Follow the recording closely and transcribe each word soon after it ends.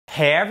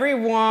Hey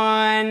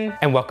everyone!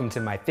 And welcome to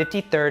my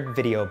 53rd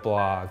video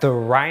blog, the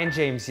Ryan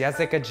James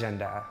Yezak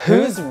Agenda.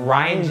 Who's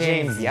Ryan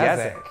James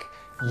Yezak?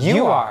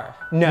 You are.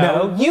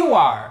 No, you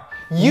are.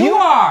 You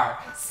are!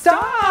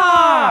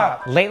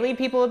 Stop! Lately,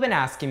 people have been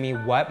asking me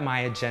what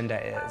my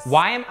agenda is.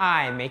 Why am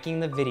I making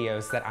the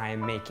videos that I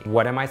am making?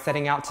 What am I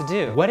setting out to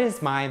do? What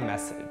is my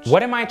message?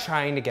 What am I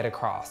trying to get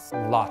across?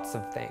 Lots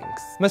of things.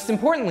 Most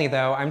importantly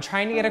though, I'm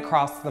trying to get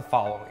across the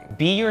following.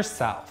 Be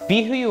yourself.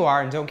 Be who you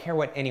are and don't care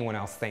what anyone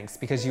else thinks,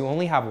 because you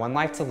only have one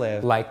life to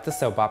live, like the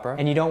soap opera,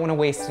 and you don't want to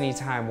waste any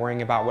time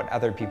worrying about what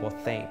other people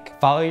think.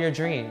 Follow your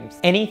dreams.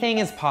 Anything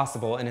is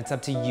possible and it's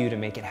up to you to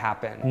make it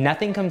happen.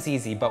 Nothing comes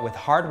easy, but with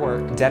hard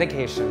work,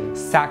 dedication,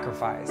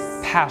 sacrifice,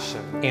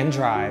 passion, and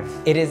drive,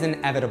 it is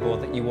inevitable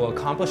that you will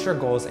accomplish your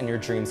goals and your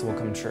dreams will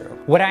come true.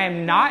 What I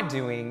am not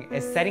doing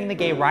is setting the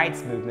gay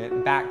rights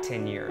movement back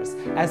 10 years,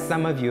 as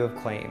some of you have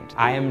claimed.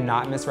 I am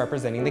not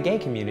misrepresenting the gay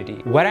community.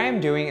 What I am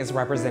doing is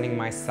representing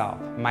myself,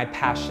 my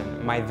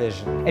passion, my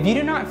vision. If you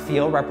do not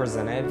feel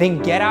represented,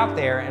 then get out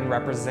there and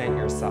represent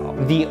yourself.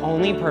 The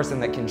only person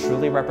that can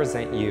truly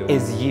represent you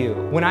is you.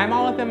 When I'm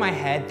all up in my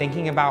head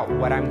thinking about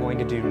what I'm going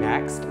to do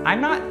next, I'm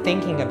not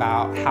thinking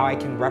about how I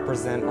can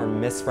represent or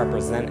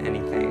misrepresent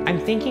anything. I'm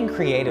thinking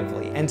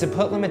creatively, and to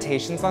put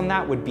limitations on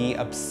that would be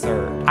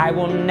absurd. I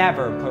will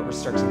never put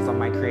restrictions on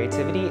my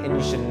creativity, and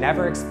you should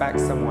never expect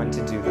someone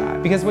to do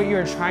that. Because what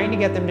you're trying to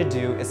get them to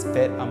do is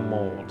fit a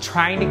mold,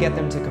 trying to get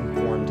them to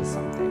conform to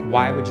something.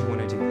 Why would you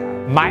want to do that?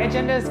 My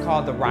agenda is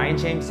called the Ryan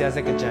James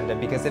Yezak Agenda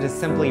because it is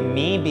simply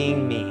me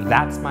being me.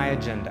 That's my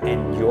agenda.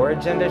 And your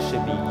agenda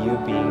should be you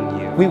being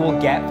you. We will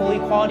get full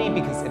equality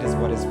because it is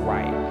what is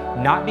right,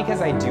 not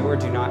because I do or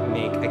do not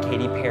make a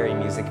Katy Perry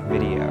music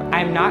video.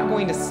 I'm not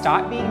going to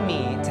stop being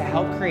me to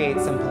help create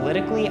some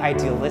politically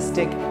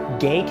idealistic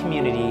gay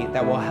community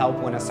that will help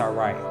win us our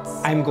rights.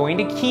 I'm going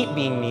to keep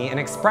being me and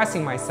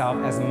expressing myself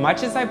as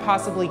much as I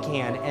possibly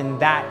can, and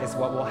that is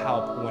what will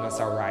help win us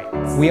our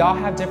rights. We all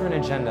have different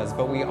agendas,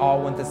 but we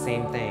all want the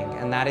same thing,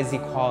 and that is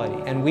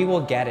equality, and we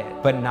will get it,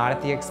 but not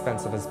at the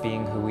expense of us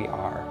being who we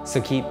are. So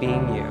keep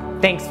being you.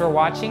 Thanks for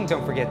watching.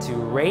 Don't forget to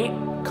rate,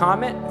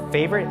 comment,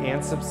 favorite,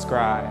 and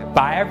subscribe.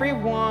 Bye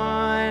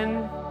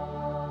everyone!